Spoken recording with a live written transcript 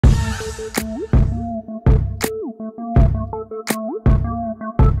What's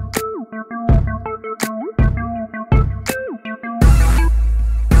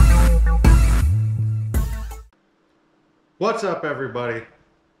up, everybody?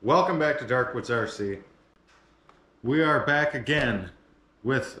 Welcome back to Darkwoods RC. We are back again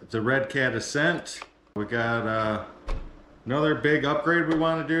with the Redcat Ascent. We got another big upgrade we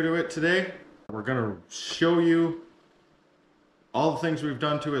want to do to it today. We're going to show you all the things we've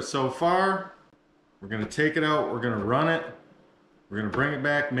done to it so far. We're going to take it out, we're going to run it, we're going to bring it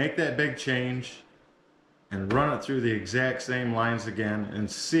back, make that big change, and run it through the exact same lines again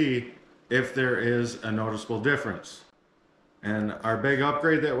and see if there is a noticeable difference. And our big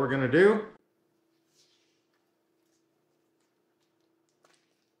upgrade that we're going to do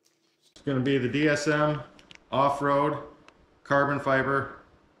is going to be the DSM off-road carbon fiber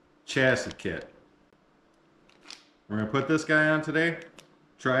chassis kit. We're going to put this guy on today,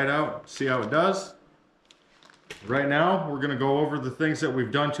 try it out, see how it does. Right now we're going to go over the things that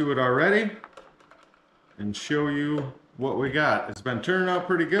we've done to it already and show you what we got. It's been turning out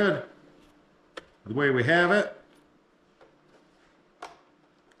pretty good the way we have it.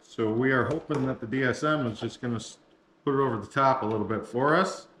 So we are hoping that the DSM is just going to put it over the top a little bit for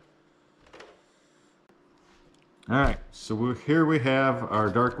us. Alright, so here we have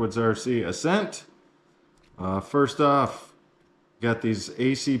our Darkwoods RC Ascent. First off, got these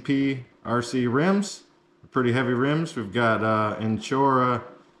ACP RC rims, pretty heavy rims. We've got Inchora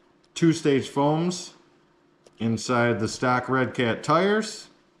 2-stage foams inside the stock Redcat tires.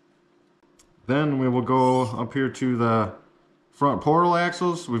 Then we will go up here to the front portal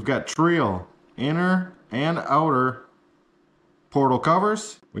axles. We've got Trio inner and outer portal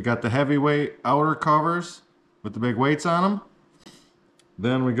covers. We got the heavyweight outer covers with the big weights on them.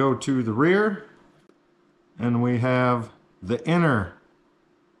 Then we go to the rear and we have the inner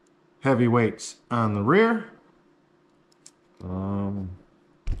heavy weights on the rear. Got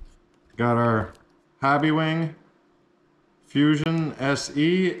our Hobbywing Fusion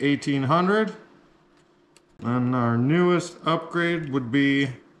SE 1800. And our newest upgrade would be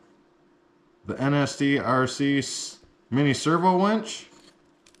the NSD RC mini servo winch.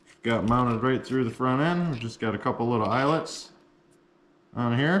 Got mounted right through the front end. We've just got a couple little eyelets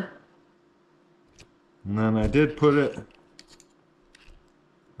on here. And then I did put it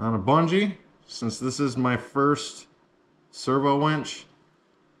on a bungee, since this is my first servo winch.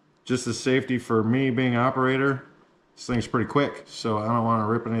 Just as safety for me being operator. This thing's pretty quick, so I don't want to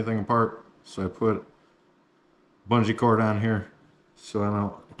rip anything apart. So I put bungee cord on here so I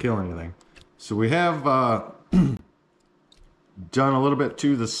don't kill anything. So we have done a little bit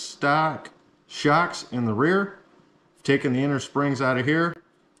to the stock shocks in the rear. Taken the inner springs out of here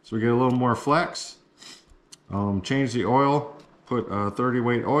so we get a little more flex. Changed the oil, put 30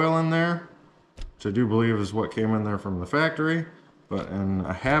 weight oil in there, which I do believe is what came in there from the factory. And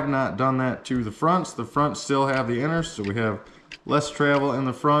I have not done that to the fronts. The fronts still have the inners, so we have less travel in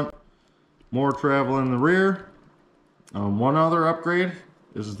the front, more travel in the rear. One other upgrade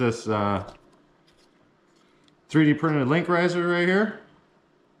is this 3D printed link riser right here.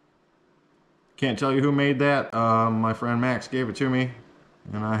 Can't tell you who made that. My friend Max gave it to me,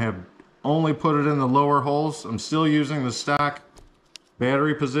 and I have only put it in the lower holes. I'm still using the stock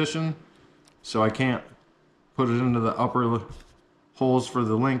battery position, so I can't put it into the upper holes for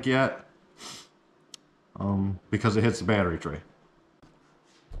the link yet, because it hits the battery tray.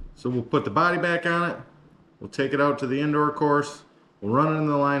 So we'll put the body back on it. We'll take it out to the indoor course. We'll run it in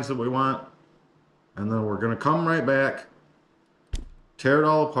the lines that we want. And then we're going to come right back, tear it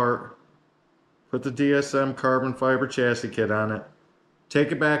all apart, put the DSM carbon fiber chassis kit on it,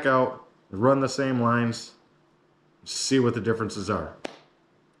 take it back out, run the same lines, see what the differences are.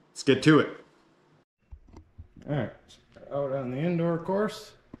 Let's get to it. Alright, out on the indoor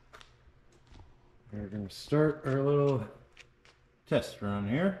course. We're going to start our little test run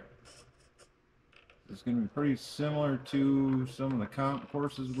here. It's going to be pretty similar to some of the comp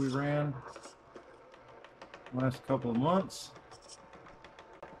courses we ran last couple of months.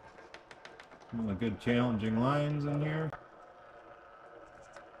 Some of the good challenging lines in here.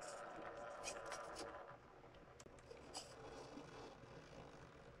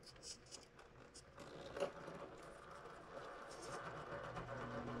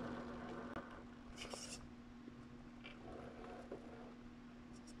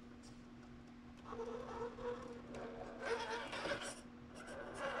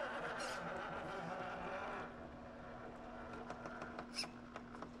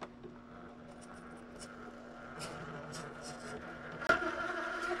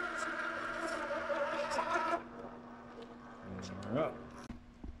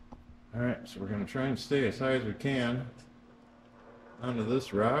 Alright, so we're going to try and stay as high as we can onto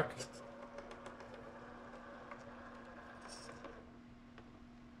this rock.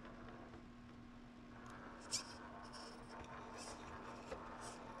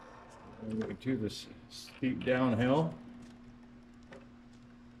 Moving to this steep downhill.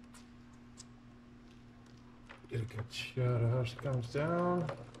 Get a good shot of how she comes down.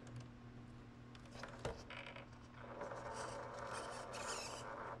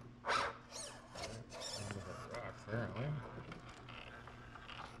 Rock, apparently.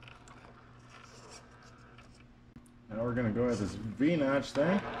 Now we're going to go at this V-notch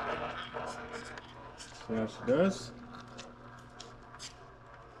thing. See how she does.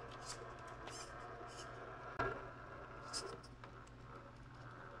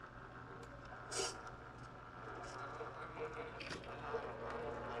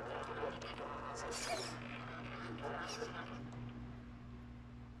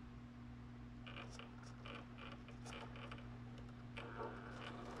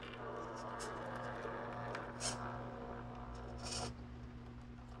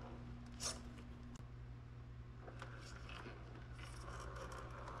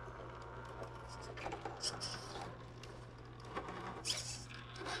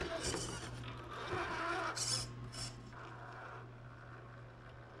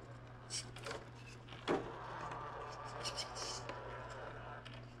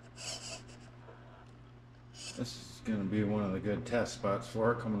 This is going to be one of the good test spots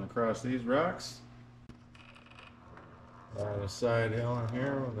for her, coming across these rocks. On the side hill in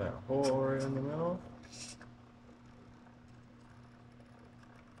here with that hole right in the middle.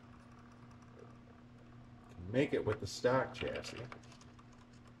 Can make it with the stock chassis.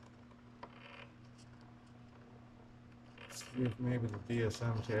 Let's see if maybe the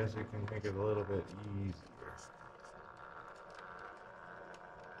DSM chassis can make it a little bit easier.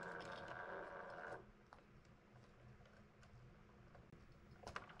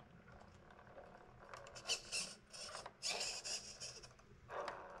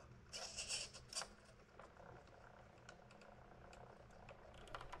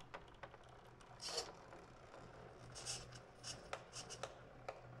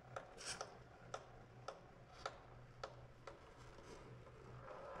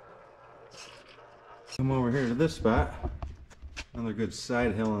 Come over here to this spot, another good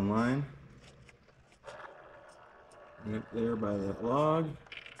side hill in line. Right there by that log.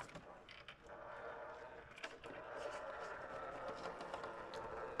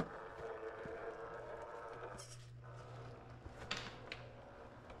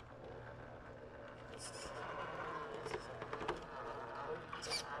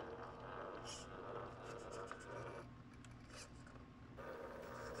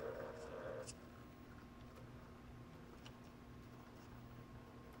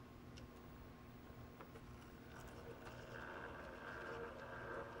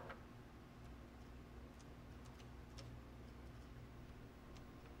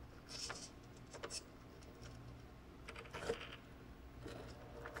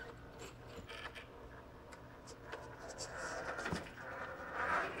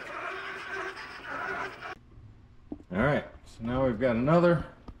 Alright, so now we've got another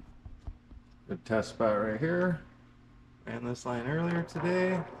good test spot right here. Ran this line earlier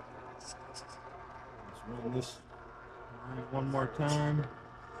today. Let's run this line one more time.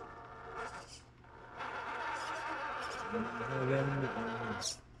 And then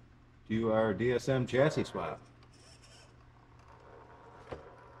do our DSM chassis swap.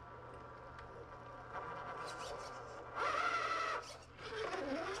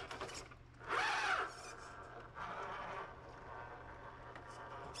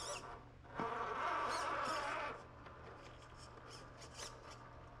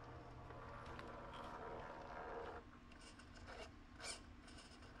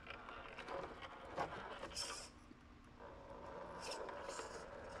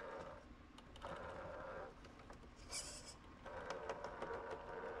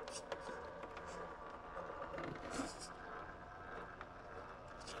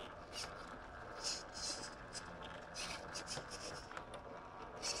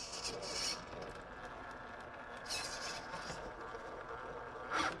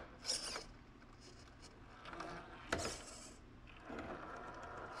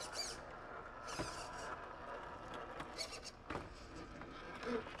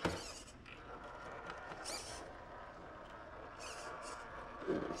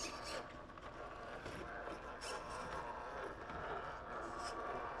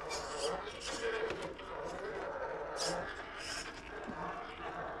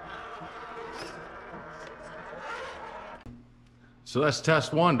 So that's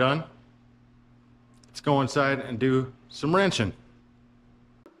test one done. let's go inside and do some wrenching.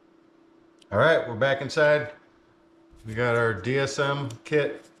 All right, we're back inside. We got our DSM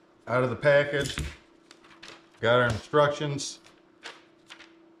kit out of the package. Got our instructions.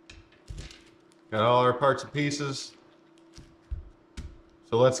 Got all our parts and pieces.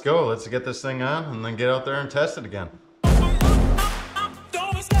 So let's go. Let's get this thing on and then get out there and test it again.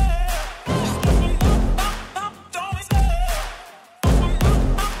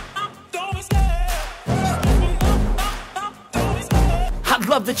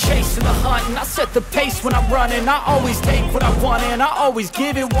 Love the chase and the hunt, and I set the pace when I'm running. I always take what I want and I always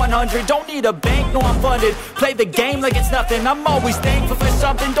give it 100. Don't need a bank, no I'm funded. Play the game like it's nothing. I'm always thankful for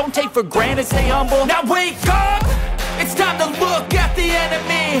something. Don't take for granted, stay humble. Now wake up! It's time to look at the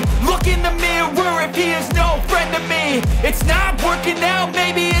enemy. Look in the mirror if he is no friend to me. It's not working out,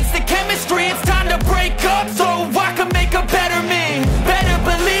 maybe it's the chemistry. It's time to break up so I can make a better me. Better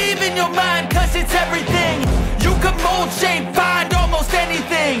believe in your mind, cause it's everything. You can mold, shape, find almost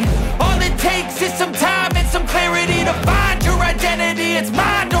anything. All it takes is some time and some clarity to find your identity. It's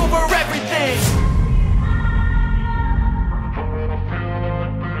mind over everything.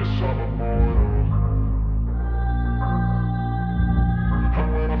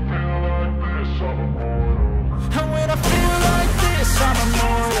 And when I feel like this, I'm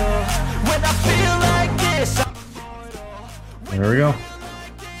immortal. When I feel like this, I'm immortal. There we go.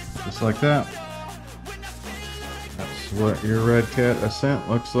 Just like that. That's what your Redcat Ascent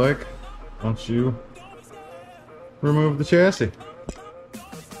looks like once you remove the chassis.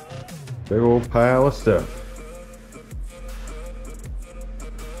 Big old pile of stuff.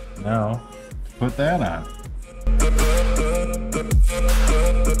 Now, put that on.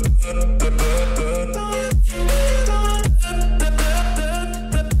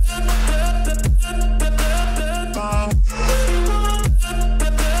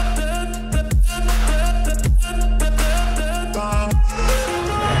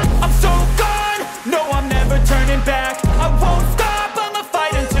 Back. I won't stop, I'ma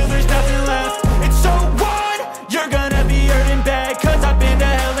fight until there's nothing left. It's so what? You're gonna be hurting bad, cause I've been to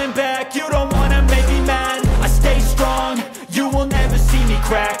hell and back. You don't wanna make me mad, I stay strong. You will never see me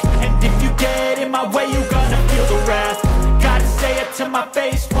crack. And if you get in my way, you're gonna feel the wrath. Gotta say it to my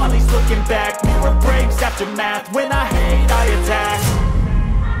face while he's looking back. Mirror breaks after math, when I hate, I attack.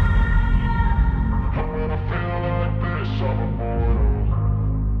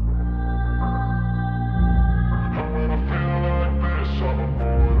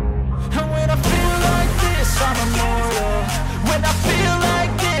 I'm immortal. When I feel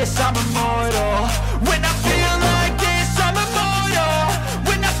like this, I'm immortal. When I feel like this, I'm immortal.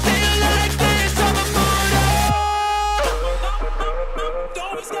 When I feel like this, I'm immortal.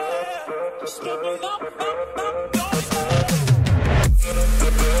 Don't be scared. Just give me up. Don't be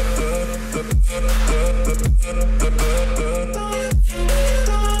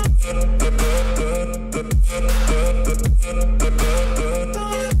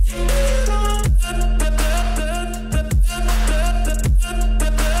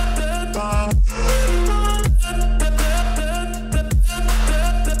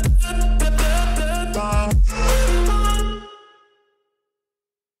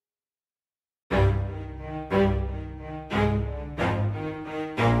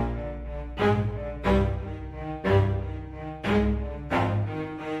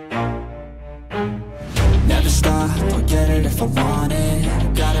if I want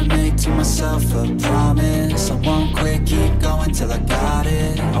it. Gotta make to myself a promise. I won't quit, keep going till I got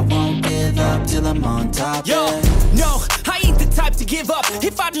it. I won't give up till I'm on top. Yo, no, I ain't the type to give up.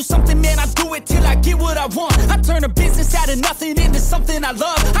 If I do something, man, I do it till I get what I want. I turn a business out of nothing into something I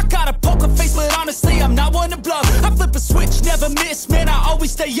love. I got a poker face, but honestly, I'm not one to bluff. I flip a switch, never miss, man, I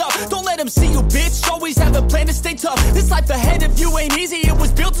always stay up. Don't let them see you, bitch, always have a plan to stay tough. This life ahead of you ain't easy, it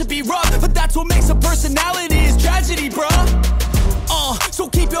was built to be rough. But that's what makes a personality, is tragedy, bruh. So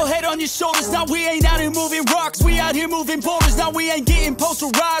keep your head on your shoulders. Now we ain't out here moving rocks, we out here moving boulders. Now we ain't getting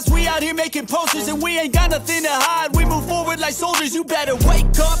posterized, we out here making posters. And we ain't got nothing to hide, we move forward like soldiers. You better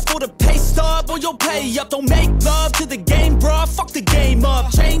wake up for the pay stub, or you'll pay up. Don't make love to the game, bruh, fuck the game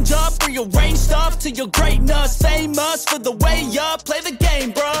up. Change up, rearrange stuff to your greatness. Famous for the way up, play the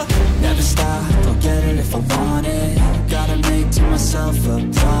game, bruh. Never stop, I'll get it if I want it. Gotta make to myself a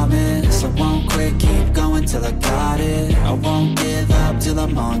promise. I won't quit, keep going till I got it. I won't give up till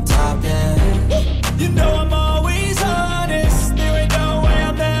I'm on top, yeah. You know I'm always honest, there ain't no way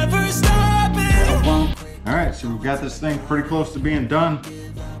I'm ever stopping. Alright, so we've got this thing pretty close to being done.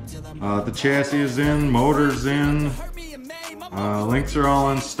 The chassis is in, motor's in, links are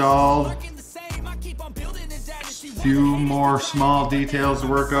all installed. Few more small details to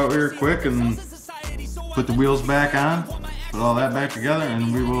work out here quick, and put the wheels back on, put all that back together,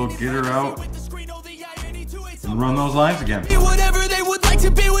 and we will get her out and run those lines again. Whatever they would like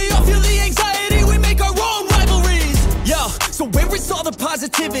to be, we all feel the anxiety, we make our own rivalries. Yo, so where is all the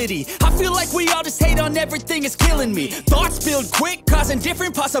positivity? I feel like we all just hate on everything, it's killing me. Thoughts build quick, causing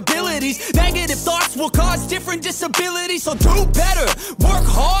different possibilities. Negative thoughts will cause different disabilities. So do better, work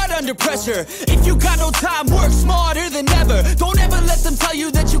hard under pressure. If you got no time, work smarter than ever. Don't ever let them tell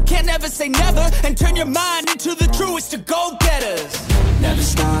you that you can't never say never. And turn your mind into the truest of go-getters. Never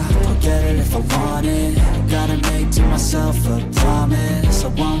stop, I'll get it if I want it. Gotta make to myself a promise. I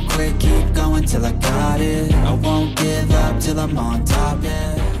won't quit, keep going till I got it. I won't give up till I'm on top,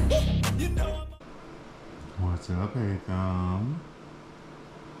 yeah. What's up, Atham?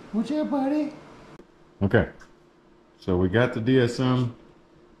 What's up, buddy? Okay, so we got the DSM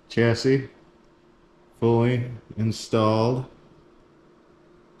chassis fully installed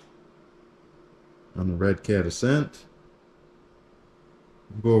on the Redcat Ascent.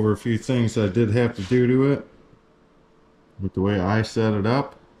 Go over a few things I did have to do to it with the way I set it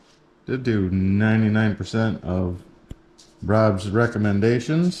up. Did do 99% of Rob's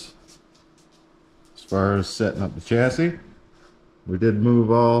recommendations as far as setting up the chassis. We did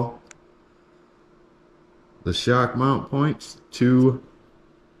move all the shock mount points to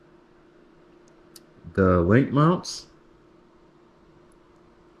the link mounts,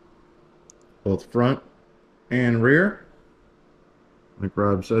 both front and rear, like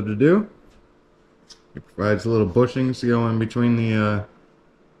Rob said to do. It provides a little bushings to go in between the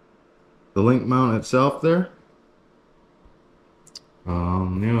link mount itself there.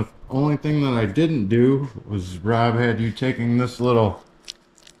 The only thing that I didn't do was Rob had you taking this little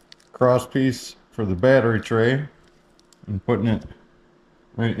cross piece for the battery tray and putting it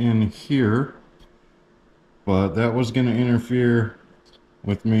right in here, but that was going to interfere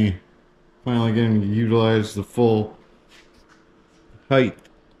with me finally getting to utilize the full height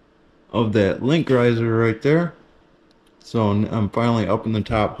of that link riser right there. So I'm finally up in the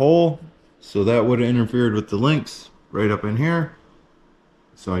top hole, so that would have interfered with the links right up in here,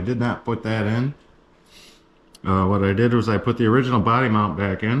 so I did not put that in. What I did was I put the original body mount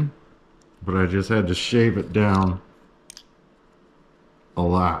back in, but I just had to shave it down a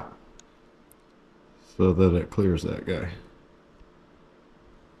lot so that it clears that guy.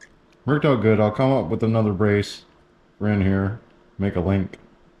 Worked out good. I'll come up with another brace for in here, make a link,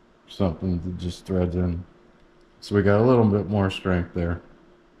 something that just threads in, so we got a little bit more strength there.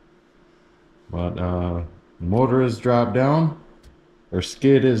 But the motor is dropped down, our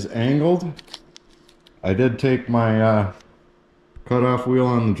skid is angled. I did take my cutoff wheel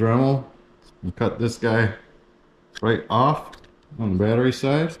on the Dremel and cut this guy right off on the battery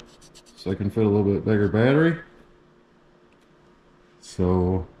side so I can fit a little bit bigger battery.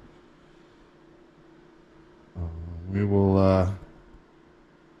 So we will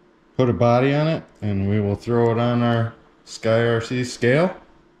put a body on it and we will throw it on our Sky RC scale.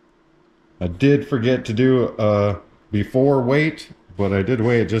 I did forget to do a before weight, but I did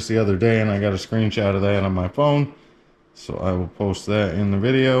weigh it just the other day and I got a screenshot of that on my phone, so I will post that in the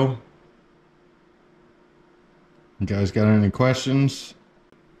video. You guys got any questions,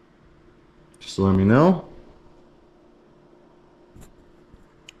 just let me know,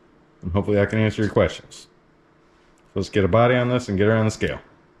 and hopefully I can answer your questions. Let's get a body on this and get her on the scale.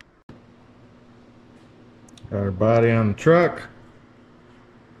 Got our body on the truck,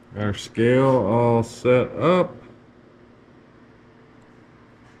 got our scale all set up.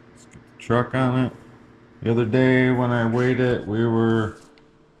 Let's get the truck on it. The other day when I weighed it, we were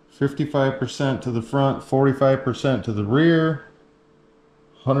 55% to the front, 45% to the rear,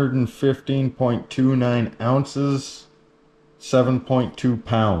 115.29 ounces, 7.2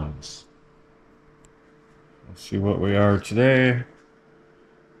 pounds. Let's see what we are today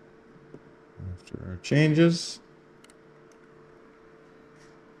after our changes.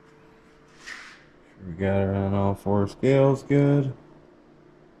 We got her on all four scales good.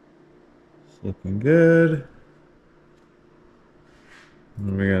 It's looking good.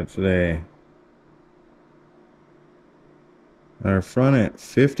 What do we got today? Our front at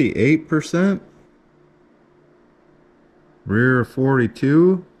 58%. Rear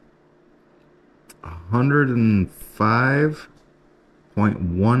 42.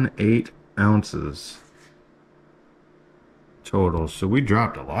 105.18 ounces total. So we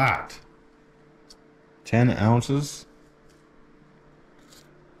dropped a lot. 10 ounces. I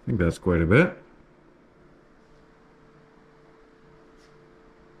think that's quite a bit.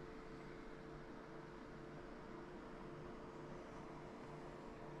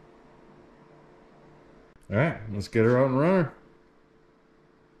 All right, let's get her out and run her.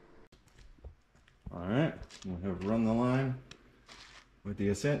 Alright, we have run the line with the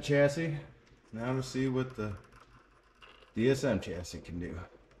Ascent chassis. Now to see what the DSM chassis can do.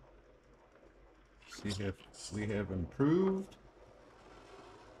 See if we have improved.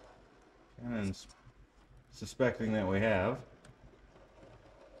 And suspecting that we have.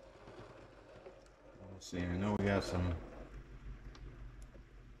 Let's see, I know we got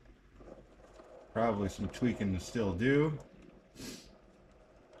probably some tweaking to still do.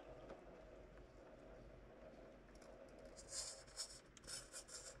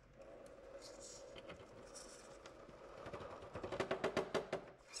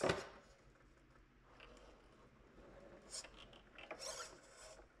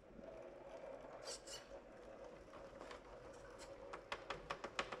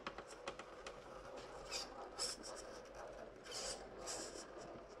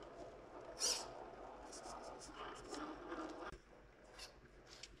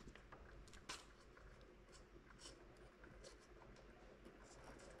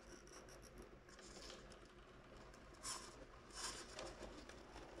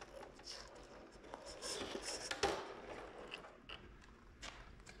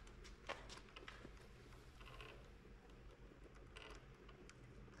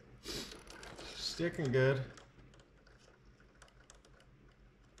 Sticking good.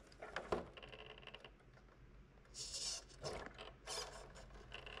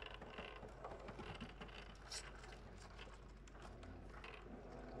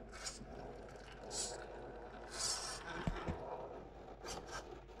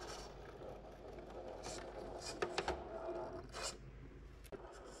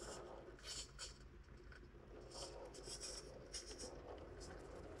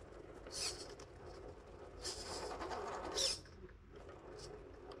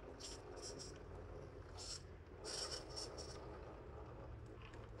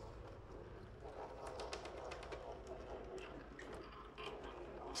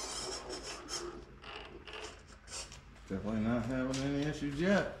 Definitely not having any issues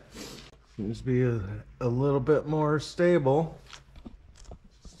yet. Seems to be a little bit more stable.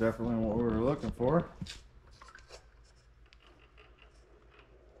 It's definitely what we were looking for.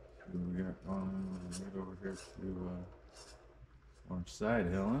 We got right over here to more side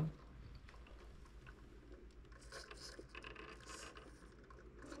hilling.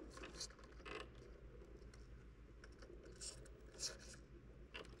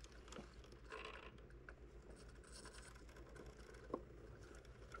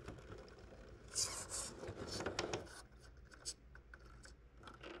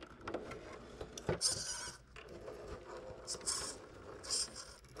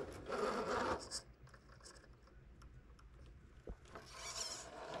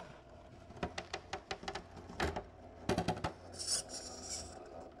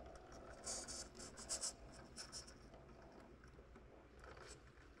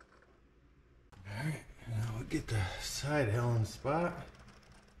 Get the side hilling spot.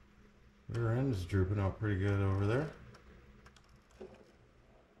 Rear end is drooping out pretty good over there.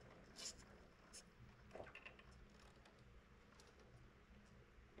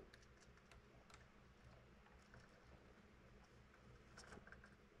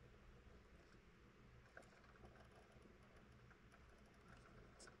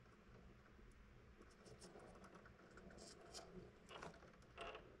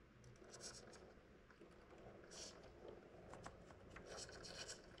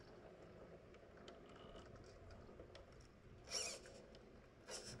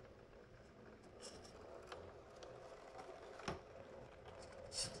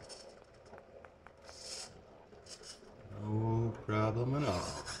 No problem at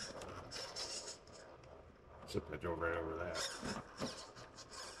all. Zip it right over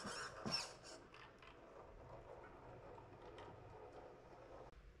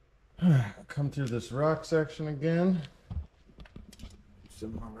that. Come through this rock section again.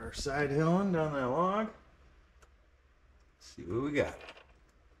 Some of our side hilling down that log. Let's see what we got.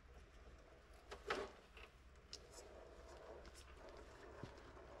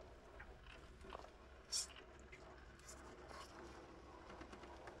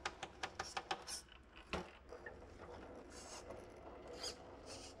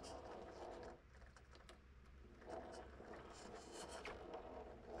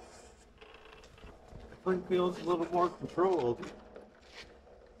 Definitely feels a little more controlled.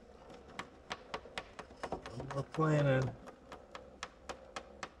 I'm not planning.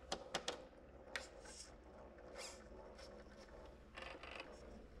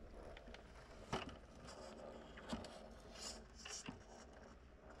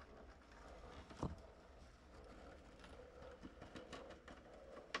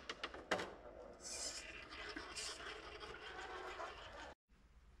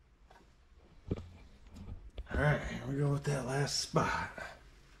 we go with that last spot.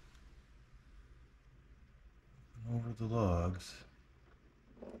 Over the logs.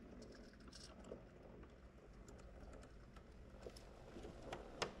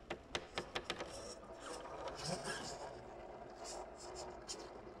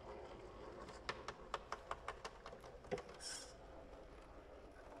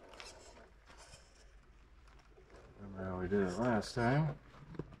 Remember how we did it last time?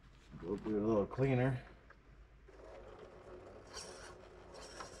 We'll do it a little cleaner.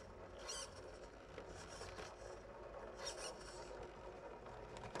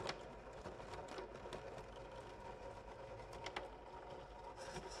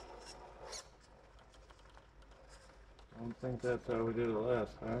 I don't think that's how we did it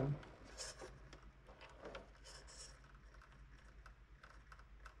last time.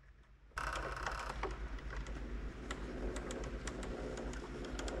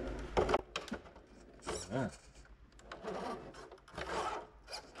 Yeah.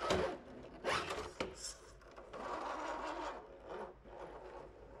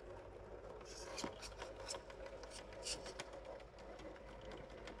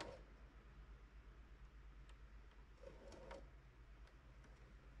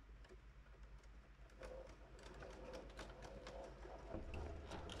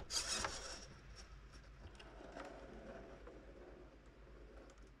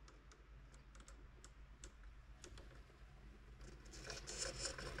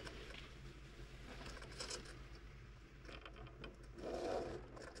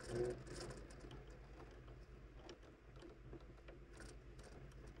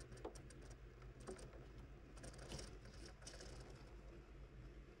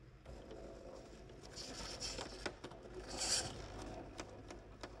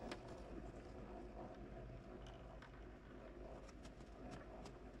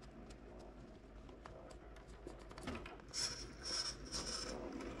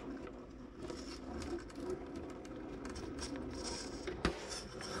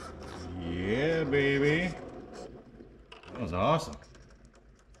 Yeah, baby. That was awesome.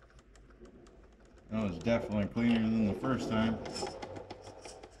 That was definitely cleaner than the first time.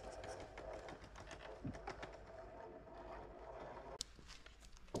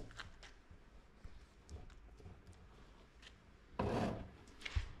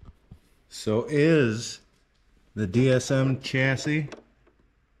 So is the DSM chassis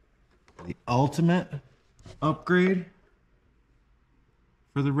the ultimate upgrade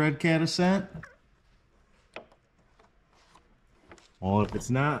for the Redcat Ascent? Well, if it's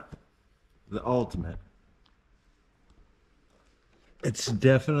not the ultimate, it's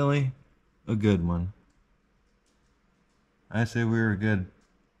definitely a good one. I say we were a good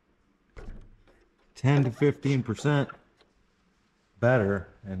 10 to 15% better,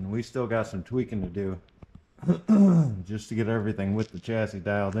 and we still got some tweaking to do just to get everything with the chassis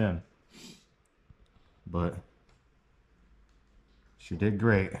dialed in. But she did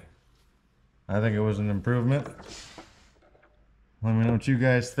great. I think it was an improvement. Let me know what you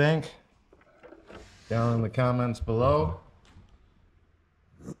guys think down in the comments below.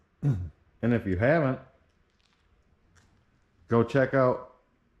 And if you haven't, go check out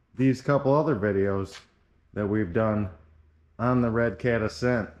these couple other videos that we've done on the Redcat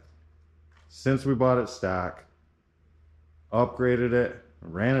Ascent since we bought it stock, upgraded it,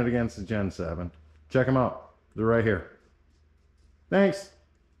 ran it against the Gen 7. Check them out. They're right here. Thanks.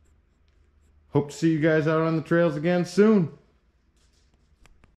 Hope to see you guys out on the trails again soon.